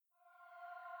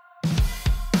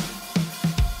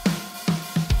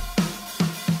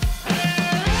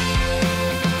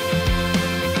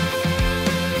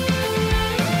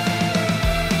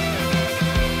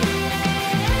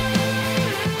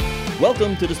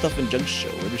Welcome to the Stuff and Junk Show,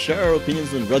 where we share our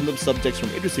opinions on random subjects from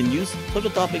interesting news, social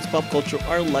topics, pop culture,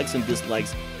 our likes and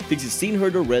dislikes, things you've seen,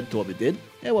 heard, or read, to what we did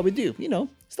and what we do.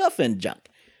 Stuff and junk.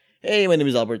 Hey, my name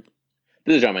is Albert.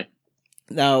 This is Jeremy.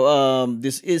 Now,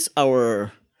 this is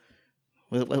our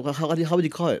how would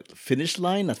you call it? Finish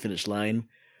line? Not finish line.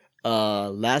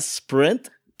 Last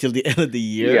sprint till the end of the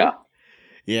year.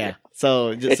 Yeah.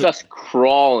 So it's us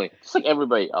crawling, just like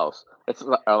everybody else. It's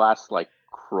our last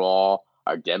crawl,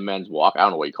 our dead man's walk. I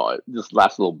don't know what you call it. This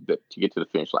last little bit to get to the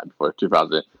finish line before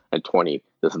 2020,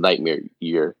 this nightmare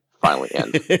year finally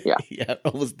ends. Yeah, yeah,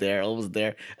 almost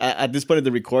there. At this point in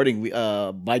the recording,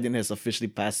 Biden has officially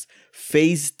passed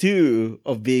phase 2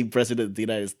 of being president of the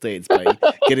United States by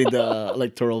getting the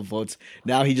electoral votes.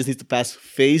 Now he just needs to pass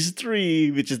phase 3,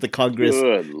 which is the Congress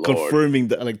confirming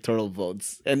the electoral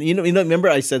votes. And remember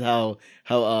I said how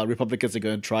Republicans are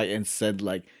going to try and send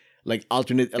like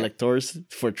alternate electors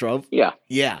for Trump. Yeah.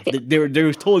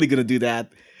 They're totally going to do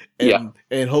that.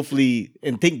 And hopefully,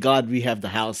 and thank God we have the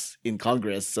House in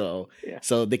Congress, so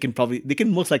they can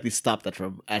most likely stop that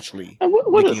from actually. And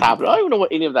what is happening? I don't even know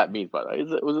what any of that means. By the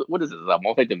way, what is this? Is that a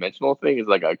multi-dimensional thing? Is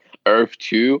like a Earth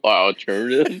 2 or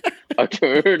alternative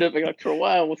electoral?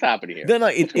 Wow, what's happening here?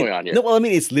 What's going on here? No, well, I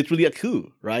mean it's literally a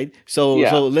coup, right? So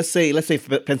let's say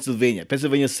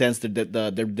Pennsylvania sends their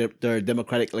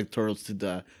Democratic electorals to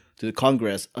the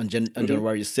Congress on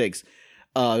January 6th.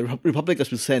 Republicans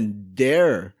will send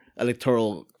their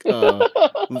electoral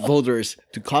voters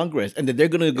to Congress, and then they're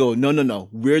gonna go, no,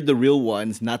 we're the real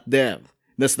ones, not them.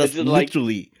 That's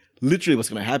literally what's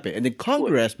gonna happen. And then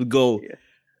Congress will go,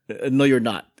 no, you're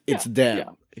not. It's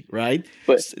them, right?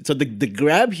 But so the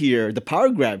grab here, the power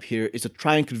grab here, is to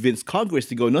try and convince Congress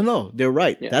to go, no, they're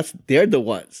right. Yeah. They're the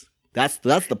ones. That's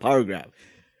the power grab.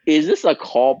 Is this a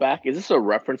callback? Is this a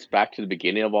reference back to the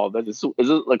beginning of all this? Is this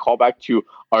a callback to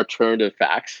alternative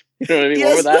facts? You know what I mean?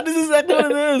 Yes, that is exactly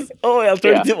what it is. Oh,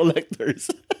 alternative electors.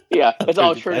 Yeah, it's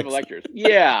alternative electors.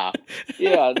 Yeah.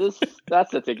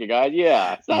 That's the ticket, guys.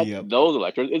 Yeah, it's not those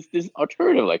electors. It's these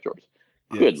alternative electors.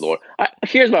 Good Lord.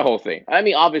 Here's my whole thing. I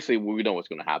mean, obviously, we know what's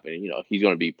going to happen. He's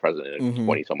going to be president in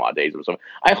 20 some odd days or something.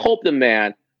 I hope the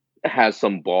man has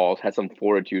some balls, has some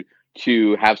fortitude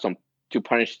to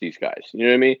punish these guys. You know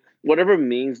what I mean? Whatever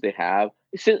means they have.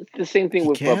 It's the same thing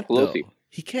with Pelosi.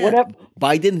 He can't.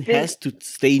 Biden has to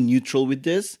stay neutral with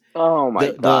this. Oh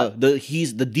my God. The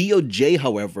DOJ,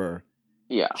 however,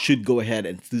 should go ahead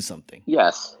and do something.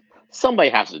 Yes. Somebody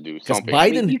has to do something.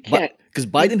 Because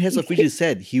Biden has officially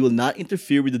said he will not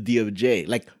interfere with the DOJ.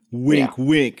 Like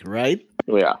wink, right?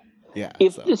 Yeah. Yeah.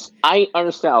 I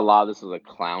understand a lot of this is a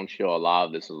clown show. A lot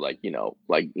of this is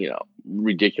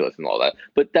ridiculous and all that.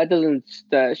 But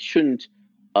that shouldn't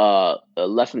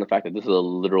lessen the fact that this is a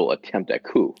literal attempt at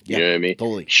coup. You know what I mean?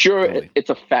 Totally. Sure, it's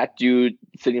a fat dude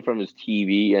sitting in front of his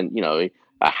TV and a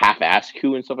half-assed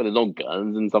coup and stuff. There's no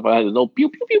guns and stuff like that. There's no pew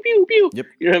pew pew pew pew. Yep.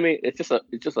 You know what I mean? It's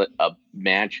just a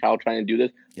man-child trying to do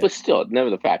this. Yep. But still, never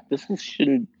the fact. This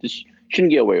shouldn't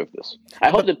get away with this. I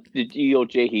hope that the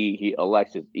DOJ he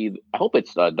elects is either. I hope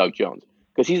it's Doug Jones,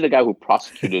 because he's the guy who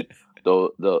prosecuted the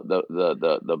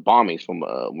bombings from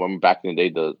when back in the day.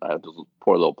 Those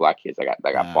poor little black kids that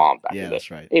got bombed back in the day.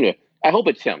 That's right. Anyway, I hope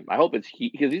it's him. I hope it's he,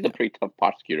 because he's a pretty tough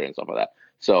prosecutor and stuff like that.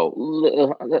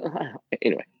 So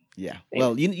anyway. Yeah.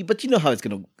 Well, but you know how it's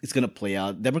gonna play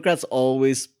out. Democrats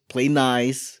always play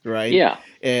nice, right? Yeah.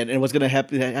 And what's gonna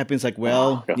happen is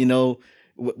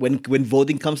when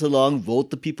voting comes along,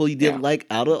 vote the people you didn't like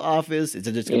out of office. It's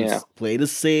just going to play the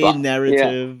same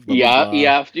narrative. Yeah. You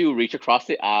have to reach across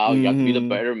the aisle. You have to be the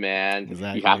better man.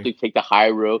 Exactly. You have to take the high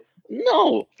road.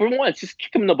 No, for once, just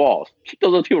kick them in the balls. Kick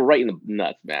those other people right in the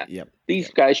nuts, man. Yep.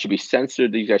 These guys should be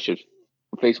censored. These guys should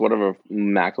face whatever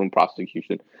maximum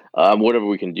prosecution, whatever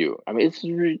we can do. I mean, it's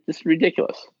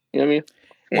ridiculous. You know what I mean?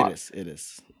 It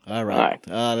is. All right.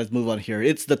 Let's move on here.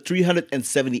 It's the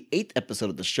 378th episode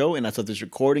of the show, and as of this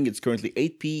recording, it's currently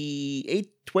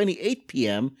 8:28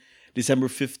 p.m., December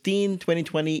 15,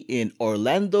 2020, in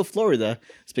Orlando, Florida.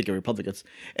 Speaking of Republicans.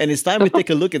 And it's time we take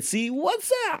a look and see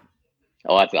what's up.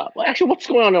 Oh, what's up? Well, actually, what's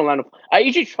going on in Orlando? I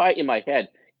usually try in my head,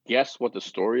 guess what the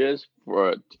story is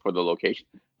for the location.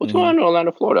 What's going on in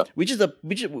Orlando, Florida?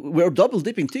 We're double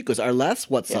dipping too, because our last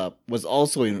What's Up was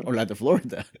also in Orlando,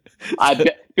 Florida. I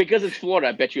bet, because it's Florida.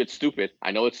 I bet you it's stupid.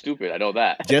 I know it's stupid. I know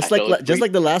that. Just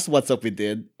like the last What's Up we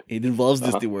did, it involves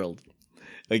Disney World.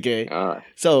 Okay,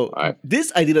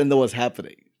 this I didn't know was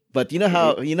happening, but you know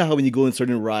how when you go in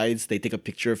certain rides, they take a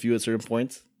picture of you at certain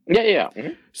points. Yeah.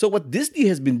 Mm-hmm. So what Disney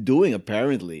has been doing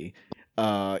apparently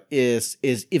is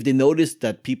if they notice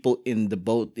that people in the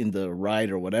boat, in the ride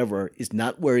or whatever, is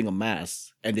not wearing a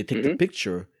mask and they take the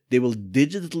picture, they will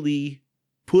digitally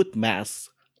put masks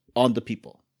on the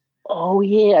people. Oh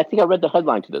yeah, I think I read the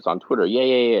headline to this on Twitter.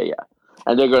 Yeah.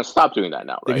 And they're going to stop doing that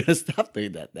now, right? They're going to stop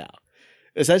doing that now.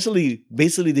 Essentially,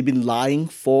 basically, they've been lying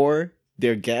for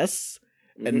their guests,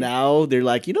 and now they're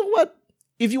like, you know what?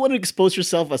 If you want to expose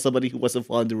yourself as somebody who wasn't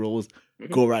following the rules,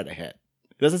 go right ahead.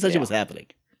 That's essentially what's happening.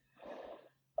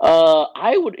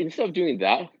 I would, instead of doing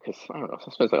that, because I don't know,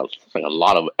 it's like a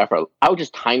lot of effort. I would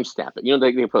just timestamp it. You know,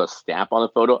 they put a stamp on the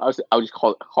photo. I would just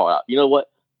call out. You know what?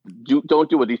 Don't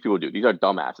do what these people do. These are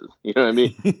dumbasses. You know what I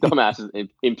mean? Dumbasses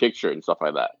in picture and stuff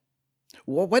like that.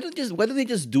 Well, why don't they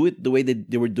just do it the way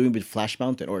they were doing with Flash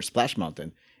Mountain or Splash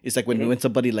Mountain? It's like when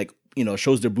somebody like, you know,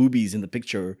 shows their boobies in the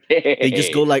picture, they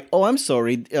just go like, "Oh, I'm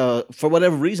sorry, for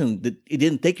whatever reason, it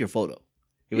didn't take your photo."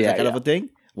 It was that kind of a thing.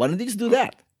 Why don't they just do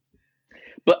that?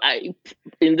 But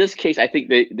in this case, I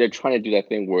think they're trying to do that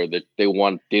thing where they don't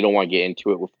want to get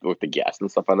into it with the guests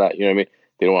and stuff like that. You know what I mean?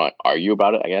 They don't want to argue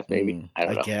about it. I guess maybe I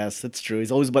don't know. I guess that's true.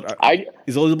 It's always about trying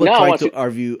to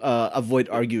argue, avoid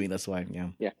arguing. That's why.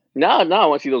 Yeah. Now I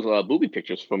want to see those booby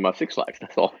pictures from Six Flags.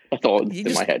 That's all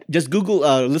in my head. Just Google,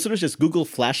 listeners. Just Google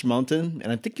Flash Mountain,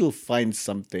 and I think you'll find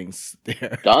some things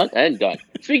there. Done.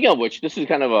 Speaking of which, this is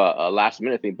kind of a last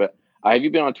minute thing, but have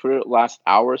you been on Twitter last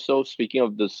hour or so? Speaking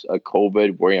of this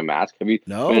COVID wearing a mask, have you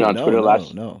been on Twitter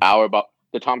last hour about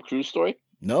the Tom Cruise story?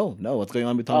 No. What's going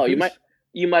on with Tom Cruise?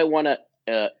 You might want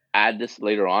to add this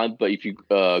later on, but if you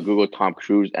Google Tom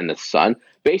Cruise and the Sun,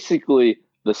 basically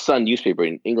the Sun newspaper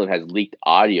in England has leaked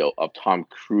audio of Tom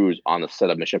Cruise on the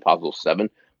set of Mission Impossible 7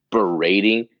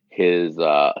 berating his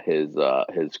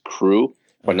crew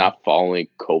for not following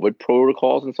COVID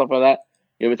protocols and stuff like that.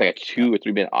 You know, it's like a 2 or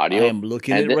 3 minute audio. I am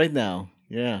looking at it right now.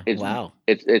 Yeah. Wow.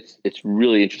 It's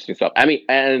really interesting stuff. I mean,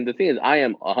 and the thing is,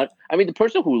 the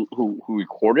person who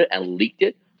recorded and leaked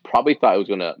it probably thought it was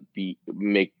gonna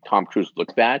make Tom Cruise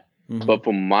look bad. But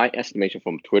from my estimation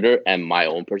from Twitter and my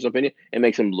own personal opinion, it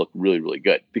makes him look really, really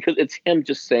good because it's him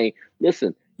just saying,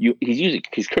 "Listen,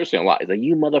 he's cursing a lot. He's like,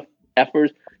 you mother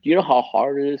effers. Do you know how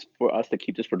hard it is for us to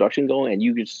keep this production going, and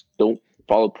you just don't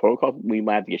follow protocol? We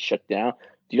might have to get shut down.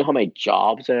 Do you know how many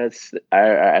jobs are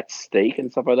at stake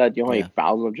and stuff like that? Do you know how many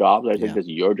thousands of jobs? I think that's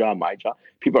your job, my job.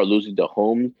 People are losing their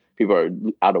homes. People are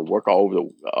out of work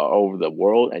all over the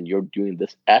world, and you're doing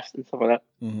this and stuff like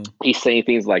that." He's saying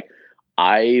things like,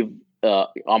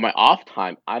 on my off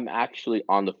time, I'm actually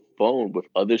on the phone with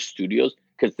other studios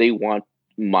because they want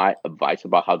my advice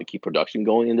about how to keep production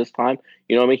going in this time.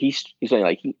 You know what I mean? He's saying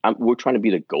like we're trying to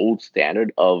be the gold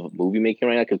standard of movie making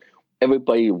right now because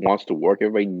everybody wants to work.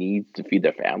 Everybody needs to feed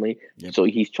their family. Yep. So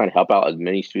he's trying to help out as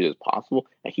many studios as possible.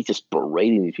 And he's just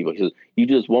berating these people. He says, "You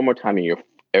do this one more time and you're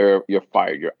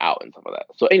fired. You're out," and stuff like that.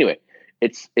 So anyway,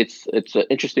 it's an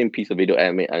interesting piece of video.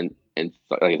 And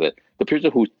like I said, the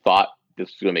person who thought this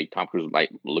is going to make Tom Cruise might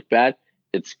look bad,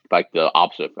 it's like the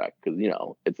opposite effect because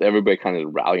it's everybody kind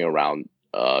of rallying around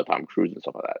Tom Cruise and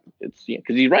stuff like that. It's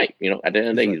because he's right. At the end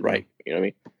of the day, he's right. You know what I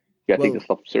mean? You got to take this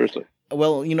stuff seriously.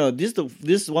 Well, this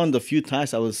is one of the few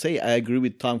times I would say I agree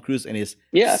with Tom Cruise and his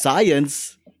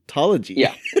Scientology.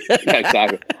 Yeah,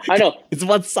 exactly. I know it's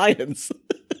about science.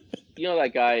 You know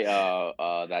that guy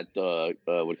that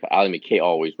Ali McKay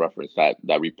always referenced that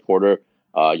reporter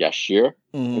Yashir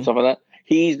and stuff like that.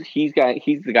 He's the guy.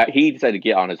 He decided to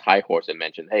get on his high horse and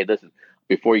mention, "Hey, listen,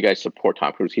 before you guys support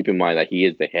Tom Cruise, keep in mind that he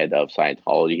is the head of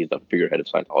Scientology. He's the figurehead of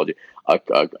Scientology,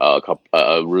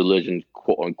 a religion,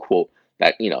 quote unquote,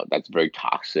 that that's very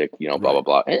toxic. Blah blah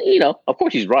blah. And of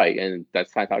course he's right, and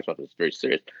that Scientology stuff is very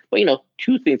serious. But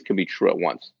two things can be true at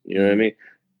once. You know what I mean?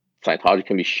 Scientology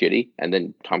can be shitty, and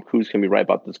then Tom Cruise can be right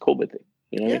about this COVID thing.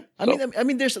 You know what I mean? I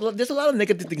mean, there's a lot of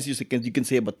negative things you can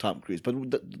say about Tom Cruise, but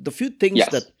the few things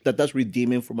that does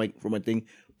redeem him from my thing,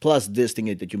 plus this thing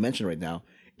that you mentioned right now,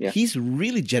 he's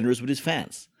really generous with his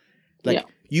fans. Like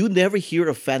you never hear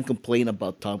a fan complain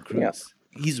about Tom Cruise.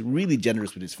 He's really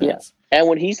generous with his fans. Yeah. And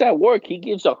when he's at work, he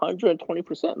gives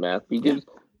 120%, man. He gives,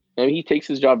 and he takes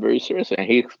his job very seriously, and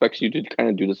he expects you to kind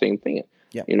of do the same thing.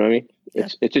 Yeah. You know what I mean?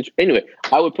 It's anyway.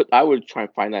 I would try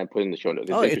and find that and put it in the show notes.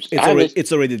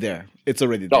 It's already there. It's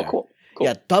already there. Oh, cool.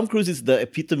 Yeah, Tom Cruise is the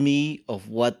epitome of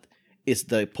what is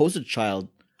the poster child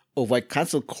of why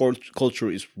cancel culture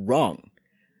is wrong.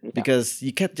 Yeah. Because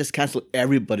you can't just cancel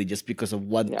everybody just because of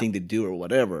one thing they do or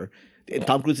whatever. And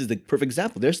Tom Cruise is the perfect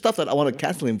example. There's stuff that I want to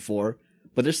cancel him for,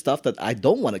 but there's stuff that I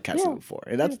don't want to cancel him for.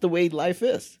 And that's the way life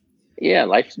is. Yeah,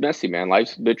 life's messy, man.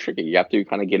 Life's a bit tricky. You have to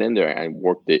kind of get in there and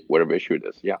work whatever issue it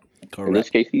is. Yeah. Correct. In this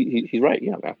case, he's right.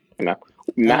 Yeah, man.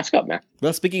 Mask up, man.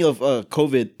 Well, speaking of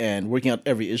COVID and working out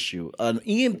every issue, an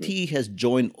EMT has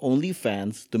joined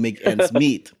OnlyFans to make ends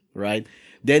meet, right?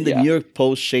 Then the New York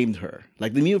Post shamed her.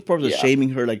 Like the New York Post was shaming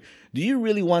her. Like, do you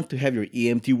really want to have your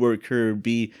EMT worker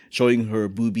be showing her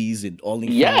boobies in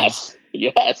OnlyFans?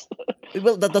 Yes.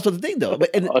 Well, that's what the thing though.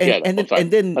 But then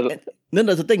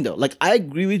that's the thing though. Like, I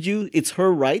agree with you. It's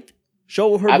her right.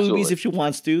 Show her boobies if she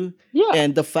wants to. Yeah.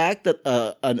 And the fact that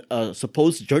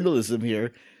supposed journalists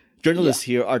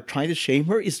here are trying to shame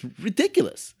her is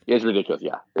ridiculous. It's ridiculous.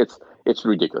 Yeah, it's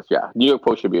ridiculous. Yeah, New York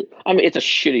Post should be. I mean, it's a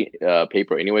shitty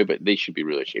paper anyway, but they should be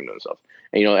really ashamed of themselves.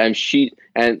 And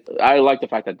and I like the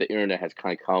fact that the internet has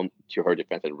kind of come to her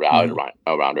defense and rallied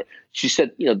around her. She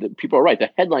said, the people are right. The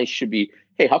headline should be,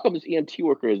 "Hey, how come this EMT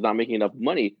worker is not making enough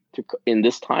money in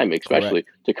this time, especially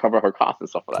to cover her costs and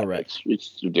stuff like that?" Correct.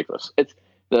 It's ridiculous. It's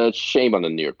the shame on the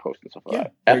New York Post and stuff like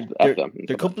that.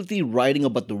 They're completely writing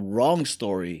about the wrong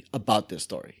story about this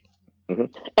story. Mm-hmm.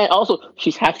 And also,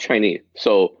 she's half Chinese,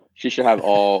 so she should have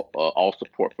all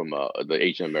support from the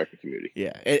Asian American community.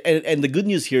 Yeah, and the good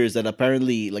news here is that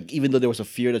apparently, like, even though there was a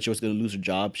fear that she was going to lose her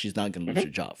job, she's not going to lose her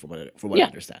job, from what I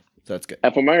understand. So that's good.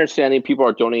 And from my understanding, people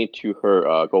are donating to her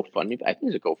GoFundMe. I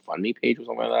think it's a GoFundMe page or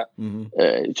something like that.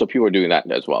 Mm-hmm. So people are doing that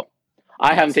as well.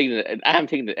 I haven't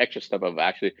taken the extra step of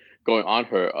actually going on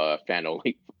her fan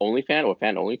only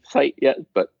site yet,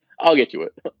 but I'll get to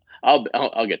it.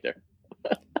 I'll get there.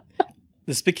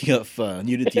 Speaking of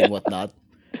nudity and whatnot,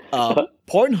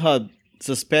 Pornhub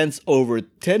suspends over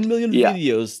 10 million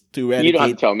videos to eradicate you don't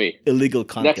have to tell me. Illegal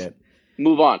content. Next,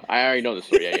 move on. I already know the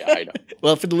story. Yeah, I know.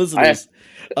 Well, for the listeners,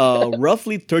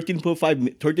 roughly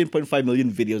 13.5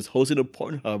 million videos hosted on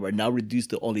Pornhub are now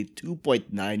reduced to only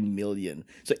 2.9 million.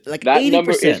 So, like, that 80%.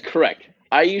 Number is correct.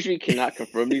 I usually cannot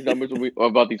confirm these numbers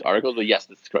about these articles, but yes,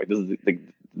 this is correct. This is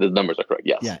the numbers are correct.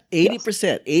 Yes. Yeah,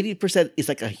 80%. 80% is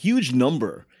like a huge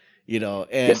number, and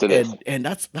yes, it is. And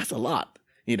that's a lot,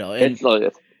 and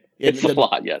it's a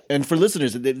lot. Yes. And for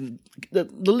listeners, the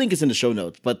link is in the show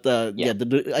notes. But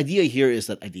the idea here is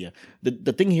that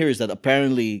the thing here is that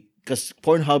apparently, because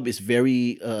Pornhub is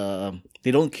very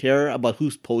they don't care about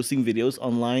who's posting videos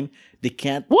online. They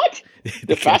can't. What?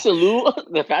 The fast and loose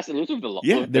with the law.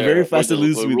 Yeah, they're very fast and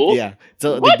loose with rules? Yeah.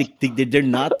 So they're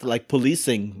not like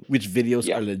policing which videos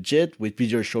are legit, which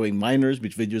videos are showing minors,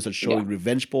 which videos are showing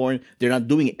revenge porn. They're not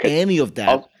doing any of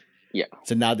that.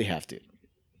 So now they have to.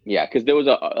 Yeah, because there was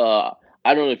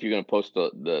I don't know if you're gonna post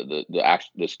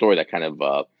the story that kind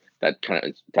of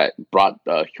that brought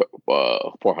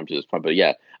Pornhub to this point, but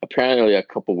yeah, apparently a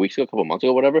couple months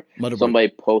ago, whatever, somebody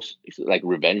posts like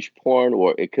revenge porn,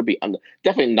 or it could be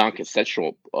definitely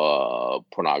non-consensual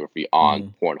pornography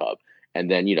on Pornhub,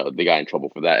 and then they got in trouble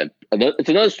for that. And it's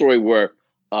another story where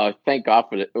thank God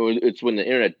for it's when the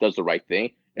internet does the right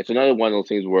thing. It's another one of those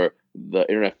things where the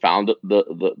internet found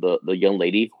the young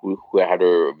lady who had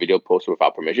her video posted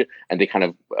without permission, and they kind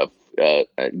of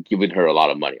given her a lot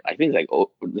of money. I think it's like,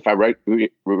 if I read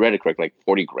it correct, like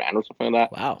 $40,000 or something like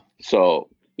that. Wow. So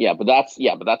but that's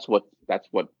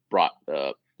what brought.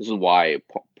 This is why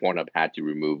Pornhub had to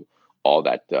remove all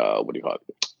that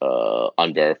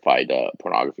unverified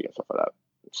pornography and stuff like that.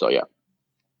 So yeah.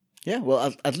 Yeah,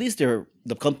 well, at least they're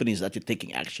the companies actually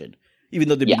taking action. Even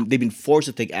though they've been forced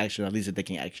to take action, at least they're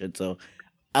taking action. So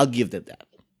I'll give them that.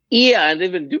 Yeah, and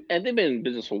they've been in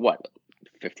business for what,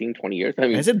 15, 20 years? I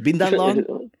mean, has it been that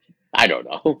long? I don't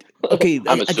know. Okay,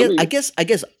 I guess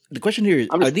the question here is: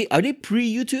 are they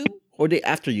pre-YouTube or are they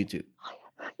after YouTube?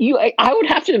 I would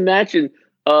have to imagine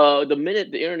the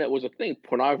minute the internet was a thing,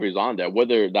 pornography is on there.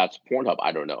 Whether that's Pornhub,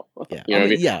 I don't know. Yeah, you know what I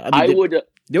mean? Yeah, I mean,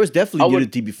 there was definitely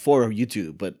nudity before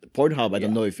YouTube, but Pornhub, I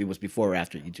don't know if it was before or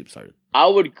after YouTube started. I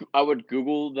would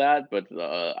Google that, but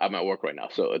I'm at work right now,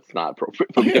 so it's not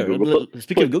appropriate for me to Google.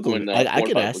 Speaking of Google, I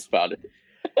can ask.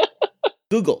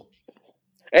 Google.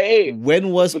 Hey, when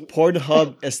was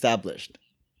Pornhub established?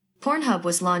 Pornhub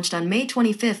was launched on May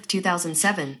 25th,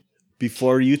 2007.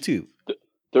 Before YouTube.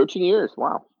 13 years.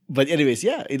 Wow. But anyways,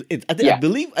 I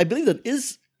believe that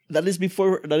is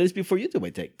before YouTube,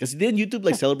 I think, because didn't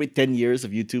YouTube celebrate 10 years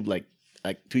of YouTube like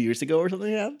 2 years ago or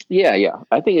something like that? Yeah.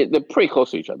 I think they're pretty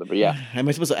close to each other, but yeah. Am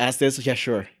I supposed to ask this? Yeah,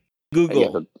 sure.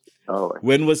 Google.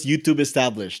 When was YouTube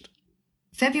established?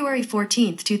 February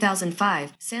 14th,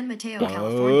 2005, San Mateo,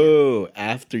 California. Oh,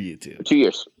 after YouTube. 2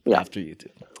 years. Yeah. After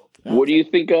YouTube. Where do you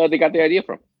think they got the idea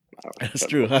from? That's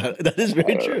true. That is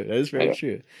very true. That is very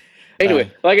true.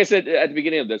 Anyway, like I said at the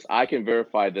beginning of this, I can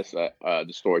verify this the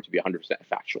story to be 100%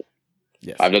 factual.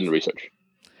 Yes, I've done the research.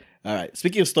 All right.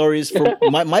 Speaking of stories, for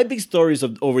my big stories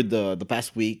over the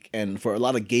past week, and for a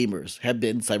lot of gamers, have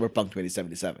been Cyberpunk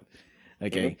 2077.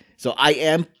 Okay, so I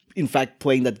am in fact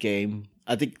playing that game.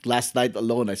 I think last night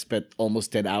alone I spent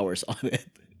almost 10 hours on it.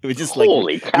 which is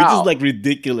Holy like cow. which is like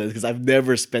ridiculous because I've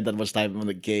never spent that much time on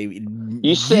the game in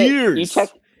years.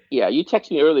 You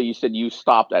texted me earlier. You said you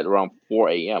stopped at around 4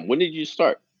 a.m. When did you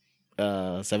start?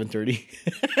 7:30.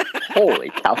 Holy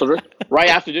cow! So right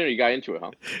after dinner, you got into it,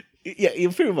 huh? Yeah,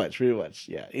 pretty much.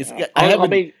 Yeah,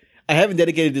 I haven't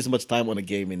dedicated this much time on a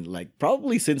game in like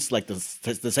probably since like the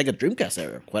second Dreamcast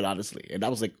era, quite honestly, and that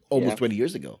was like almost 20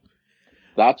 years ago.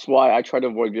 That's why I try to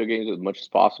avoid video games as much as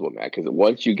possible, man. Because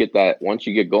once you get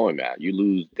going, man, you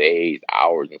lose days,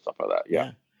 hours, and stuff like that.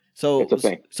 Yeah. So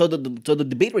the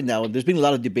debate right now, there's been a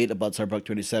lot of debate about Cyberpunk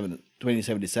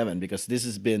 2077 because this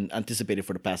has been anticipated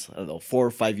for the past 4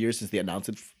 or 5 years since they announced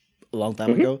it a long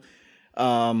time ago.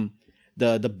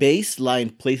 The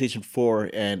baseline PlayStation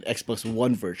 4 and Xbox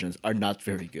One versions are not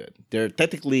very good. They're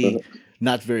technically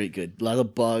not very good. A lot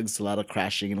of bugs, a lot of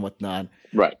crashing and whatnot.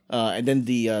 Right. And then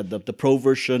the Pro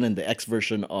version and the X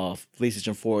version of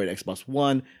PlayStation 4 and Xbox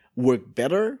One work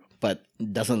better, but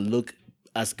doesn't look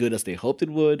as good as they hoped it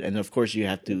would. And of course, you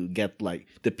have to get like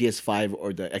the PS5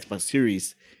 or the Xbox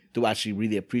Series to actually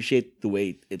really appreciate the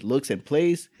way it looks and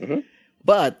plays.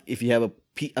 But if you have a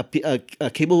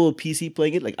capable PC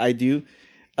playing it like I do,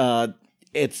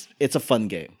 it's a fun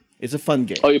game. It's a fun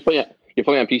game. Oh, you're playing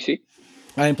on PC?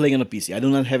 I'm playing on a PC. I do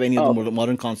not have any of the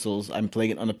modern consoles. I'm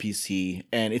playing it on a PC,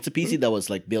 and it's a PC that was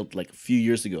like built like a few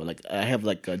years ago. Like I have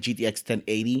like a GTX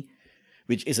 1080,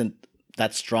 which isn't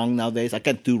that strong nowadays. I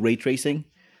can't do ray tracing,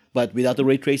 but without the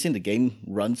ray tracing, the game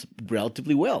runs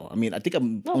relatively well. I mean, I think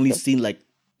I've only seen like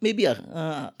maybe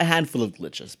a handful of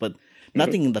glitches, but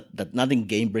nothing nothing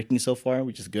game breaking so far,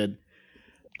 which is good.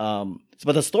 But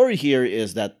the story here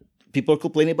is that people are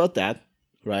complaining about that,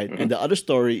 right? And the other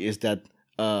story is that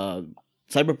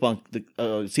Cyberpunk,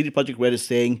 the CD Projekt Red is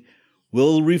saying,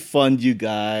 "We'll refund you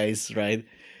guys," right?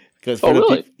 Because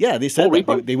they said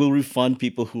that they will refund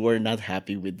people who are not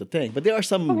happy with the thing. But there are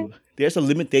some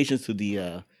limitations to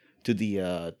the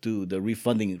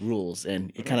refunding rules,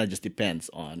 and it kind of just depends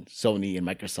on Sony and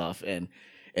Microsoft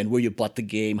and where you bought the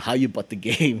game, how you bought the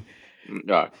game.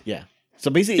 Yeah. So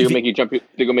basically, they're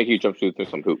gonna make you jump through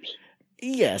some hoops.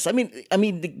 Yes, I mean,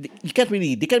 they can't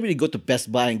really go to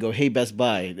Best Buy and go, "Hey, Best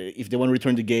Buy, if they want to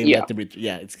return the game, let them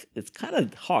it's kind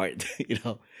of hard, you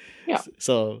know." Yeah.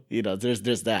 So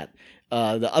there's that.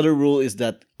 The other rule is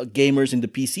that gamers in the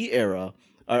PC era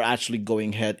are actually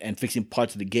going ahead and fixing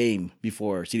parts of the game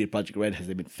before CD Projekt Red has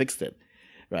even fixed it,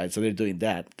 right? So they're doing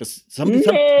that because some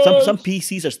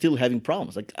PCs are still having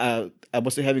problems. Like I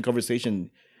was having a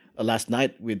conversation last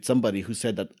night with somebody who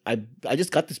said that I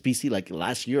just got this PC like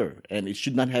last year and it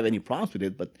should not have any problems with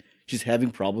it, but she's having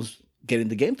problems getting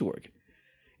the game to work.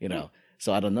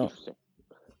 So I don't know.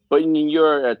 But in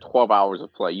your 12 hours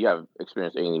of play, you haven't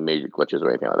experienced any major glitches or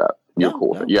anything like that. You're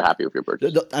cool with it. You're happy with your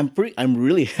purchase. I'm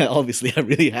really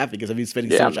happy because I've been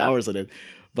spending so much hours on it.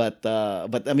 But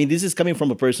I mean, this is coming from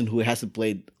a person who hasn't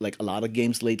played like a lot of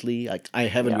games lately. Like I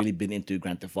haven't really been into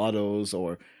Grand Theft Autos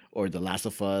or The Last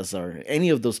of Us or any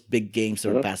of those big games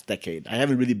for the past decade. I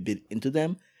haven't really been into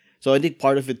them. So I think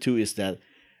part of it too is that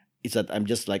I'm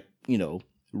just like,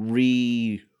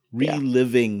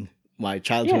 reliving my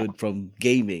childhood from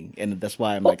gaming, and that's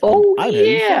why I'm like, I'm having fun.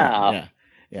 Yeah.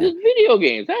 There's video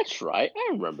games. That's right. I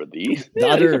remember these. These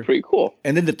are pretty cool.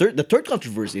 And then the third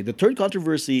controversy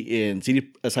in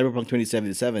Cyberpunk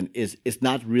 2077 is it's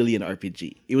not really an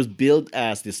RPG. It was built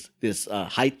as this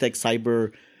high tech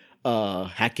cyber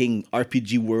hacking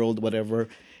RPG world, whatever,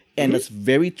 and that's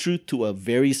very true to a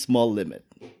very small limit.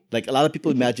 Like a lot of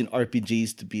people imagine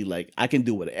RPGs to be like I can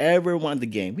do whatever I want in the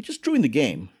game, which is true in the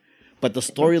game, but the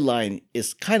storyline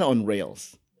is kind of on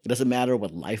rails. It doesn't matter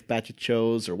what life path you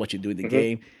chose or what you do in the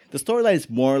game. The storyline is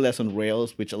more or less on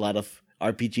rails, which a lot of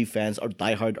RPG fans or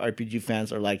diehard RPG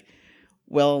fans are like,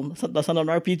 well, that's not an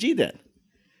RPG then.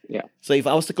 Yeah. So if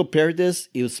I was to compare this,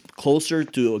 it was closer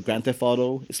to a Grand Theft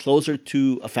Auto. It's closer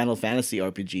to a Final Fantasy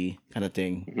RPG kind of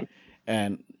thing.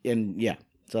 And yeah,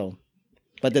 so.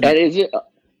 But then, and is it?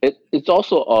 It's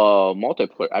also a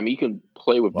multiplayer. I mean, you can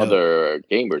play with other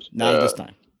gamers. Not at this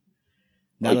time.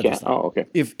 Not at this time. Oh, okay.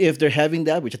 If they're having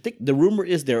that, which I think the rumor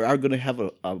is they are going to have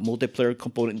a multiplayer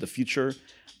component in the future,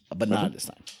 but not at this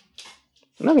time.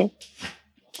 Okay.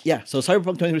 Yeah, so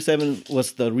Cyberpunk 2077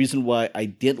 was the reason why I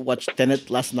didn't watch Tenet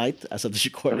last night as of this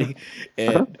recording,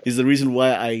 and is the reason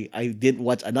why I didn't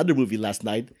watch another movie last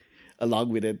night along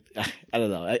with it. I don't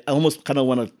know. I almost kind of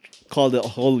want to call the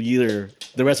whole year,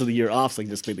 the rest of the year off so I can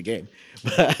just play the game.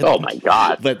 But, oh my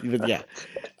God. But yeah.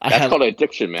 That's called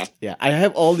addiction, man. Yeah, I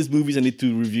have all these movies I need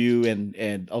to review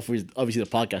and obviously the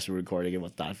podcast we're recording and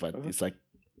whatnot, but it's like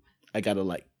I got to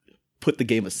like put the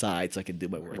game aside so I can do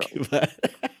my work.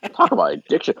 Talk about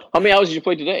addiction. How many hours did you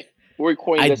play today? we're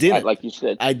recording this at, like you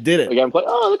said. I did it. Again,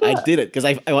 look at I did it because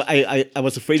I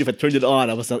was afraid if I turned it on,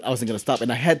 I wasn't gonna stop,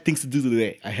 and I had things to do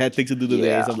today. So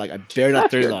I'm like, I better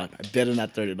not turn it on. I better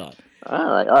not turn it on. All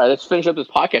right. Let's finish up this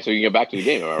podcast so we can get back to the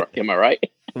game. Am I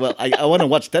right? Well, I want to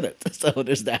watch Tenet, so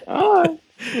there's that. All right.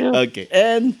 Yeah. Okay,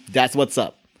 and that's what's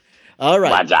up. All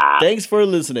right. Thanks for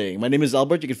listening. My name is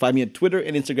Albert. You can find me on Twitter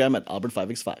and Instagram at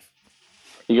Albert5x5.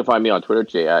 You can find me on Twitter,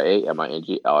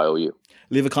 JIAMINGLIOU.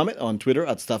 Leave a comment on Twitter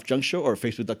at StuffJunkShow or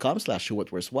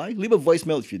Facebook.com/WhoWhatWhere'sWhy. Leave a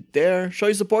voicemail if you dare. Show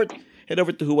your support. Head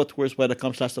over to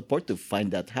WhoWhatWhere'sWhy.com/support to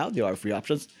find out how. There are free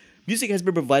options. Music has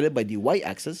been provided by the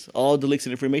Y-Axis. All the links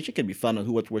and information can be found on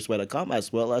WhoWhatWhere'sWhy.com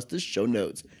as well as the show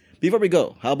notes. Before we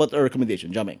go, how about a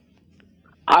recommendation, Jiaming?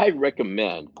 I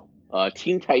recommend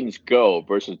Teen Titans Go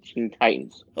versus Teen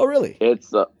Titans. Oh, really?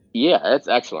 It's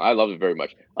excellent. I love it very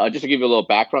much. Just to give you a little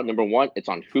background, number one, it's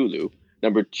on Hulu.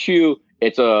 Number two,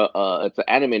 it's an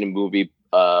animated movie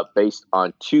based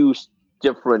on two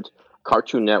different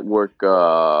Cartoon Network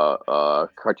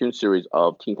cartoon series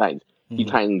of Teen Titans. Mm-hmm. Teen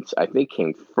Titans, I think,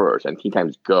 came first, and Teen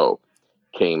Titans Go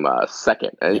came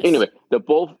second. And anyway, they're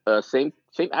both same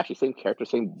characters,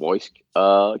 same voice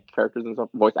characters and stuff,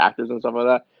 voice actors and stuff like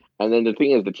that. And then the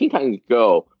thing is, the Teen Titans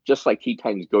Go, just like Teen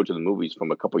Titans Go to the movies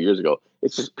from a couple years ago,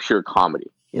 it's just pure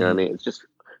comedy. You know what I mean?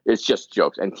 It's just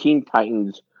jokes. And Teen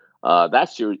Titans, that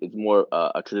series is more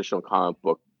a traditional comic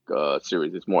book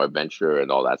series. It's more adventure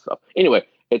and all that stuff. Anyway,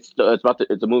 it's a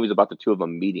movie's about the two of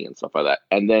them meeting and stuff like that.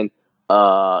 And then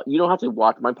you don't have to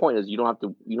watch. My point is, you don't have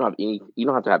to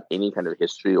have any kind of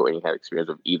history or any kind of experience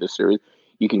of either series.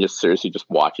 You can just seriously just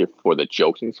watch it for the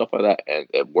jokes and stuff like that, and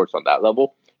it works on that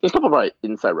level. There's a couple of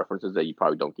inside references that you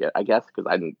probably don't get, I guess, because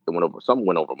some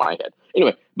went over my head.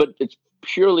 Anyway, but it's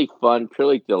purely fun,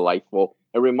 purely delightful.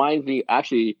 It reminds me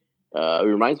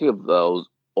of those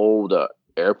old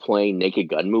airplane Naked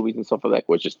Gun movies and stuff like that,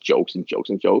 where it's just jokes and jokes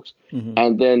and jokes. Mm-hmm.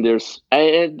 And then there's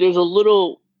a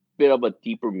little bit of a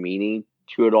deeper meaning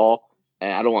to it all.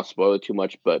 And I don't want to spoil it too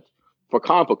much, but for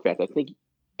comic book fans, I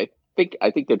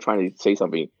think they're trying to say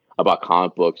something about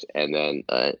comic books, and then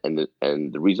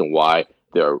and the reason why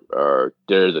there's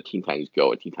a Teen Titans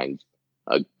Go, a Teen Titans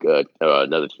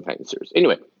another Teen Titans series.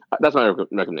 Anyway, that's my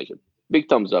recommendation. Big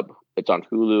thumbs up. It's on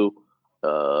Hulu.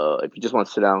 If you just want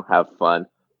to sit down, have fun,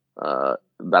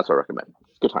 that's what I recommend.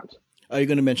 It's good times. Are you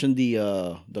going to mention the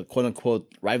quote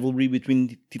unquote rivalry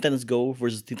between Teen Titans Go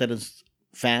versus Teen Titans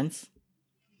fans?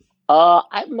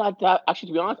 I'm not that. Actually,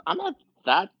 to be honest, I'm not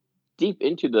that deep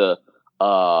into the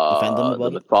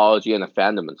mythology and the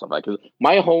fandom and stuff like that.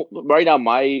 Because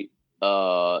my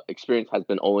experience has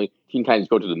been only Teen Titans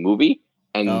Go to the movie,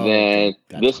 and then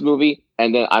this movie,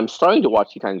 and then I'm starting to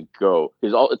watch Teen Titans Go.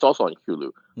 It's also on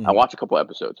Hulu. Mm-hmm. I watched a couple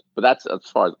episodes, but that's as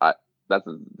far as that's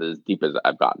as deep as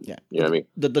I've gotten. Yeah, you know what I mean.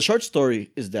 The short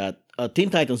story is that Teen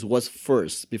Titans was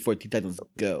first before Teen Titans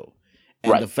Go,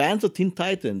 and the fans of Teen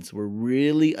Titans were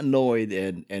really annoyed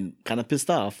and kind of pissed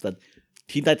off that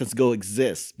Teen Titans Go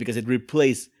exists because it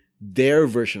replaced their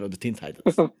version of the Teen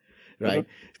Titans. Right,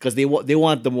 because they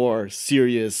want the more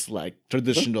serious, like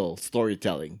traditional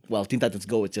storytelling. While Teen Titans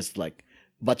Go is just like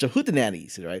a bunch of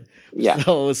hootenannies, right? Yeah.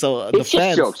 So it's the fans,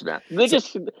 just jokes, man. They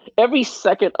just every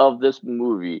second of this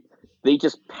movie, they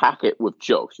just pack it with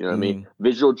jokes. You know what I mean?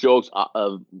 Visual jokes,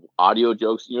 audio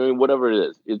jokes. You know, whatever it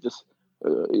is, it's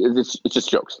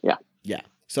just jokes. Yeah. Yeah.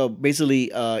 So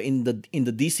basically, in the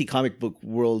DC comic book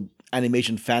world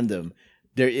animation fandom,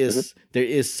 there's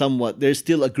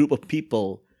still a group of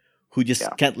people who just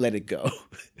can't let it go.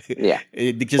 Yeah.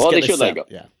 They should let it go.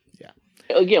 Yeah.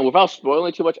 Again, without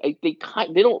spoiling too much, they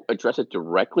don't address it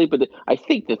directly, but I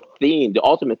think the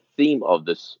ultimate theme of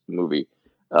this movie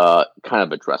kind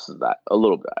of addresses that a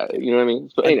little bit. You know what I mean?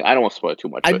 So anyway, I don't want to spoil too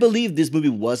much. I believe this movie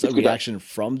was a reaction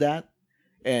from that.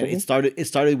 And it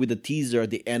started with the teaser at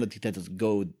the end of Teen Titans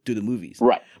Go to the movies.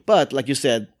 Right. But like you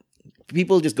said,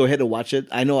 people just go ahead and watch it.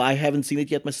 I know I haven't seen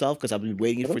it yet myself because I've been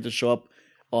waiting for it to show up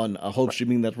on a home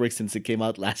streaming network since it came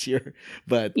out last year.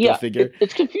 But yeah, I figure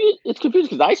it's confused. It's confused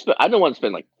because I don't want to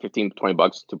spend like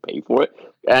 $15-$20 to pay for it,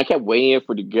 and I kept waiting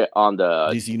for it to get on the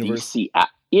DC Universe. DC app.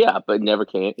 Yeah, but it never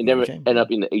came. It never ended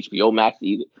up in the HBO Max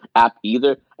app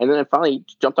either. And then I finally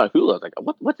jumped on Hulu. I was like,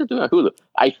 what's it doing on Hulu?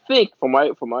 I think from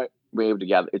my way able to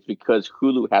gather, it's because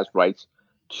Hulu has rights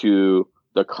to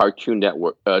the Cartoon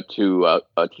Network, to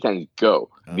Teen Titans Go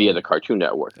via the Cartoon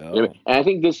Network. You know what I mean? And I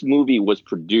think this movie was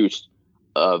produced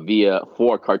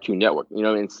for Cartoon Network, you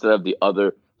know, instead of the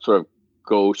other sort of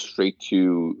go straight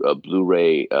to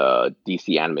Blu-ray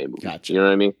DC anime movies. Gotcha. You know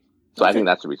what I mean? So I think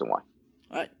that's the reason why.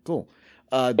 All right, cool.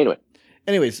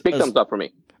 Anyways, big thumbs up for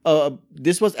me.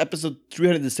 This was episode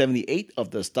 378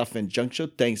 of the Stuff and Junk Show.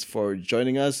 Thanks for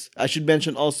joining us. I should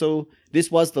mention also,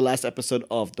 this was the last episode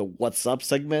of the What's Up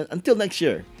segment. Until next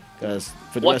year, because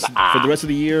for the rest of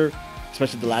the year,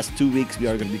 especially the last 2 weeks, we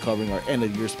are going to be covering our end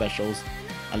of year specials,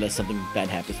 unless something bad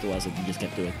happens to us and we just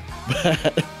can't do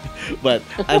it. But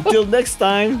until next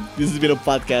time, this has been a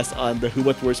podcast on the Who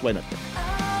What Worst Why Not.